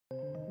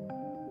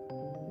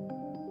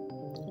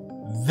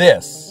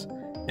This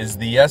is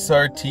the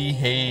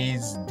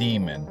SRTHAYES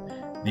Demon,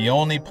 the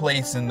only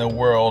place in the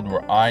world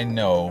where I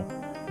know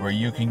where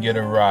you can get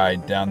a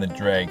ride down the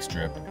drag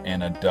strip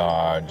in a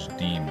Dodge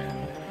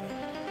Demon.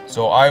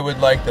 So I would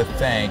like to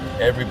thank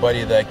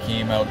everybody that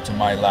came out to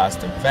my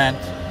last event.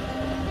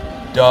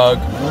 Doug,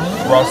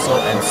 Russell,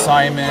 and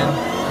Simon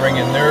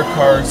bringing their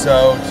cars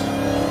out,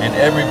 and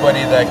everybody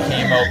that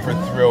came out for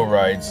thrill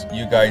rides.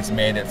 You guys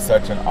made it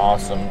such an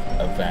awesome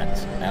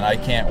event, and I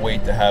can't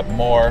wait to have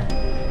more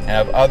and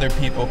have other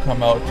people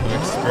come out to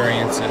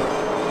experience it,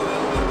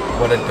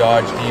 what a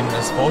Dodge Demon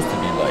is supposed to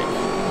be like.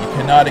 You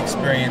cannot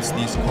experience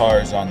these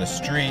cars on the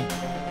street,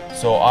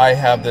 so I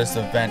have this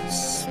event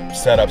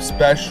set up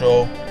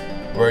special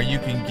where you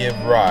can give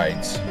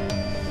rides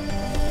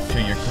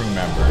to your crew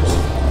members.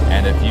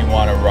 And if you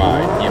want to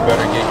ride, you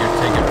better get your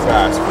ticket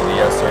fast for the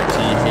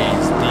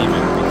SRTHAYES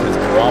Demon because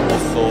we're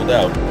almost sold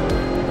out.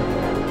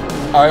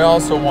 I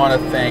also want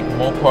to thank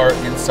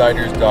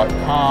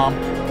MoparInsiders.com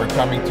for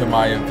coming to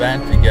my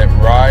event to get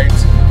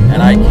rides,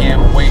 and I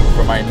can't wait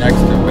for my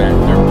next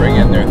event. They're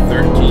bringing their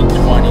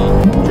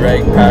 1320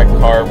 drag pack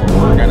car where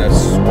we're going to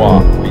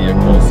swap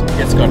vehicles.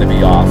 It's going to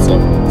be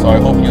awesome. So I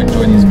hope you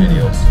enjoy these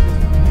videos.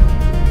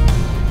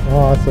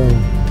 Awesome.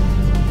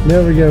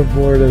 Never get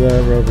bored of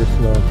that rubber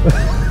snow.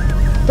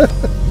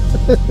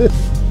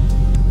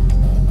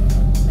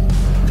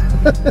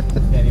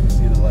 Can't even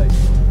see the light.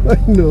 I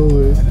know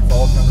it. And it's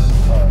all coming in the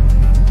car.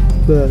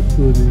 That's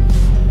funny.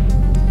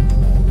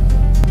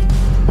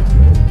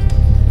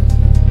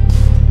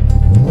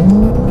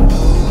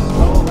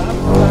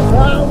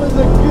 That was a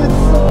good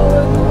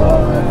solid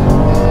run.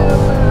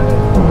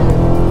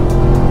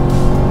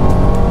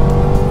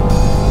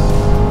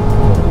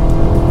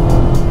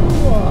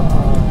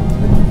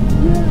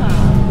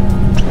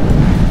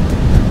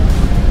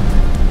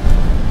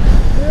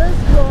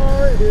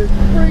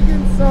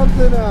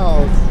 Something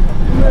else,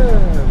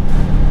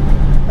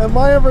 man. Am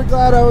I ever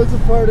glad I was a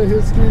part of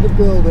history to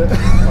build it?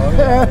 Oh,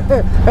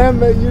 yeah. And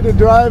met you to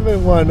drive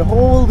in one.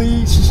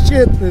 Holy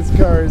shit, this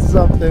car is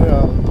something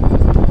else.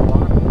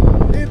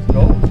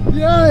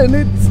 Yeah, and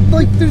it's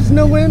like there's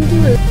no end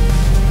to it.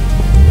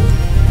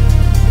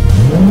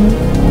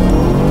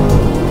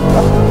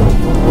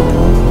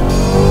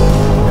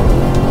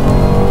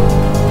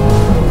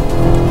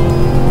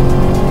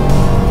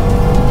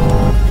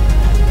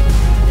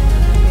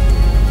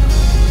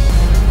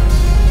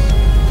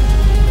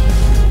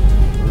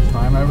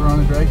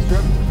 Drag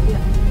strip? Yeah.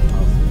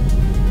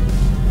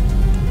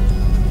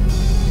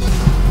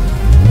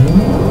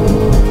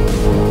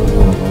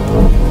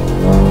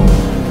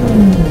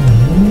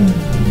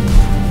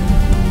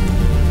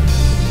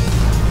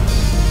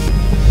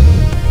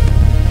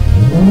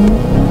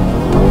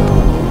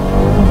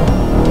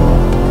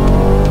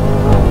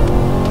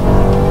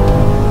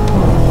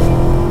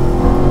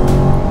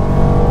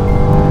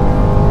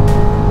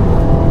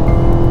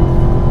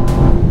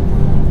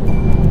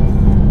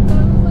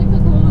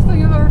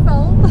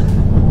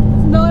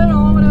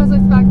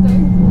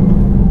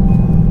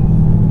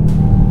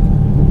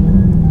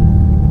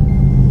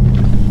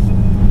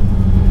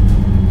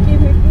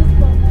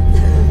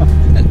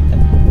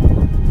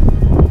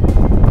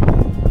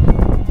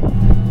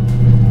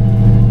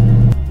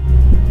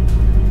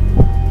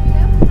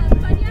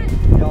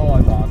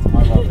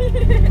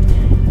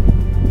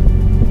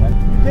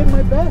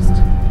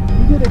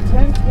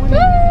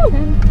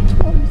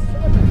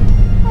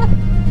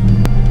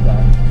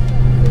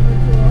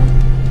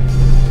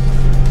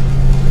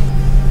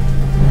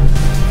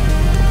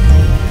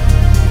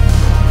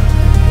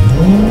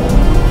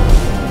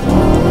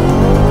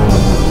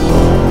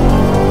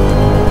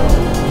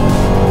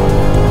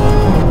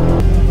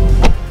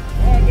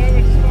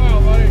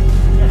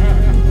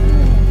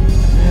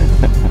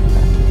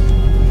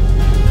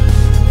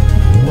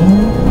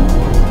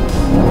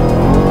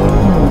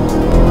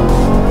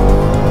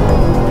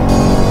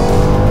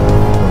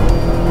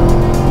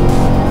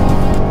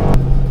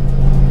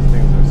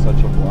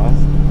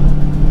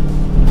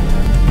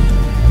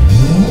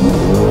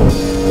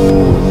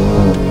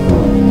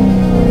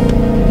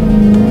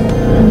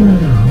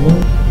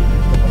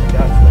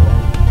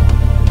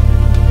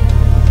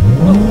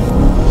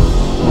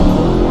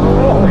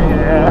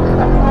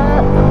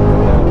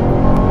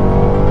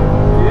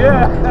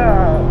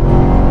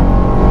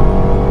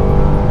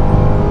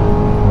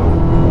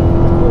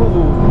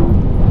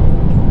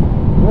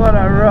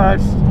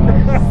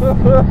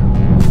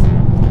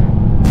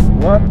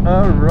 What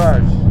a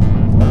rush.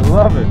 I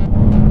love it.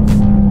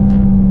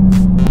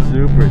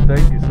 Super.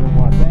 Thank you so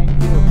much. Thank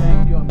you.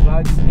 I'm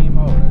glad you came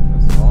out.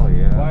 That's oh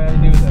yeah. Why I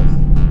do this.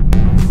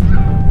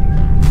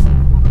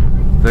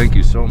 Thank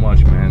you so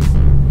much, man.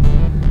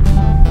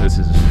 This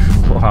is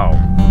wow.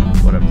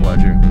 What a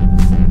pleasure.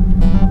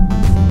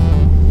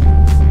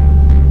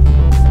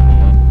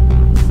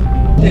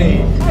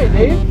 Dave. Hi,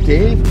 Dave.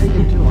 Dave, how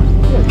you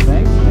doing? Good,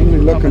 thanks.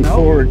 I'm looking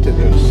forward to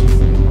this.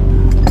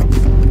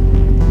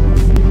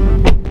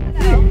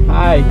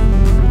 Hi.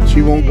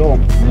 She won't go.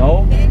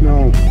 No?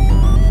 No.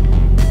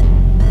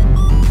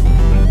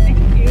 Thank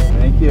you.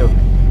 Thank you.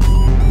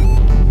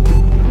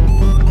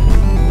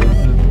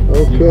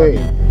 Okay,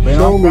 Been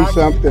show on me tracks?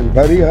 something,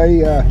 buddy.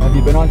 Have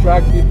you been on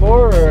tracks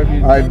before, or have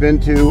you? I've been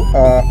to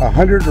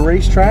 100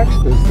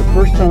 racetracks. This is the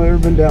first time I've ever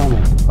been down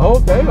there. Oh,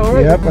 okay, all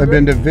right. Yep, I've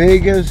been to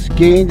Vegas,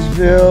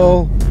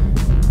 Gainesville,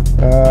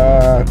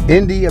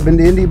 Indy. I've been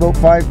to Indy about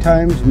 5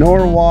 times.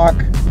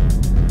 Norwalk.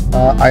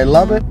 I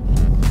love it.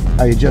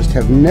 I just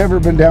have never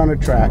been down a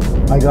track.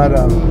 I got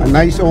a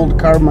nice old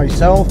car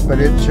myself, but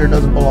it sure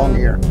doesn't belong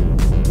here.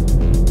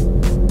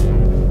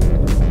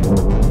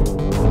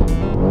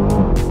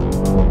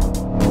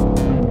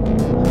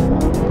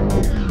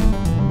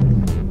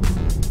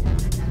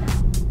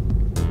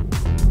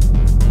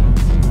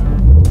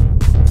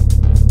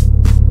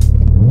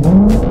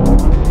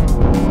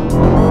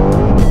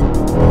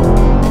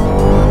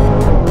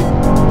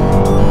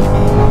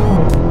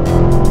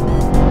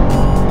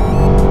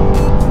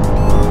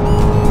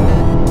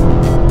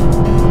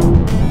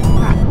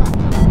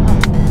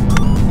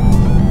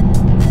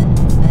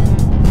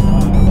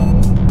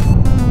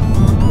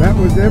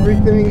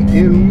 Everything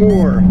and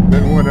more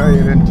than what I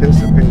had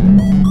anticipated.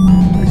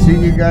 I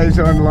seen you guys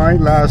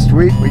online last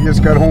week. We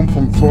just got home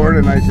from Florida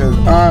and I said,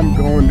 I'm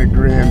going to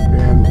Grand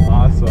Bend.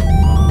 Awesome.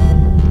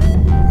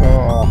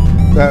 Oh,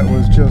 that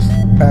was just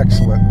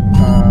excellent.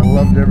 I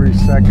loved every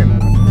second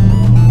of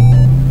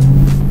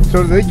it.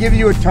 So do they give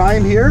you a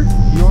time here?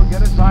 You'll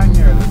get a time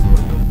here. This is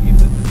what you'll keep.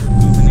 This is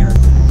your souvenir.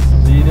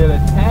 So you did a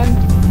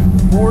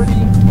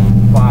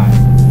 10:45.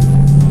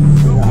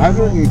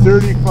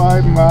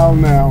 135 mile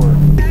an hour.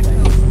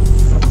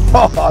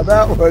 Oh,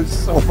 that was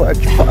so much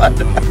fun.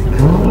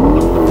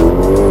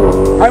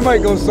 I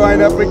might go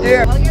sign up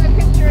again. I'll get a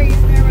picture of you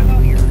in there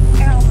without your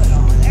helmet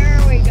on. There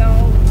we go.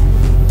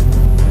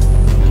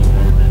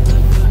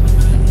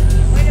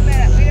 Wait a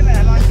minute,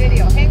 I'm on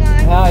video. Hang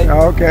on. Hi.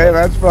 Okay,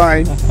 that's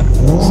fine.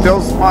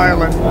 Still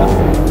smiling.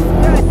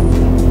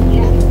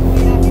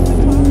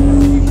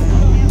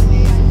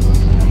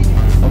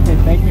 Okay,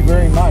 thank you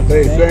very much.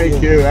 Hey,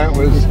 thank you. That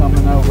was for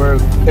coming out.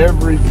 worth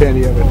every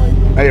penny of it.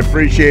 I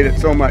appreciate it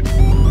so much.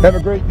 Have a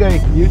great day.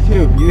 You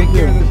too. You Take too.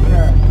 care of this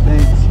car.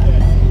 Thanks.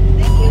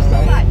 Thank you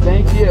so much.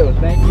 Thank you.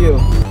 Thank you.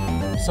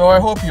 So I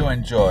hope you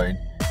enjoyed,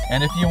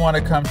 and if you want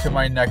to come to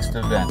my next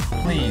event,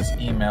 please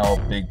email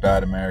Big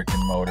Bad American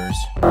Motors.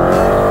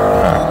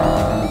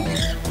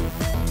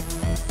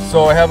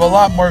 So I have a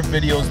lot more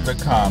videos to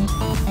come.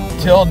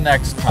 Till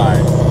next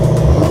time,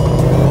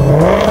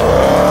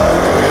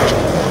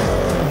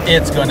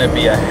 it's gonna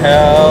be a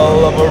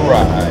hell of a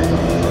ride.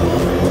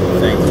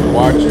 Thanks for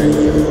watching.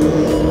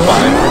 Bye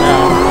for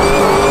now.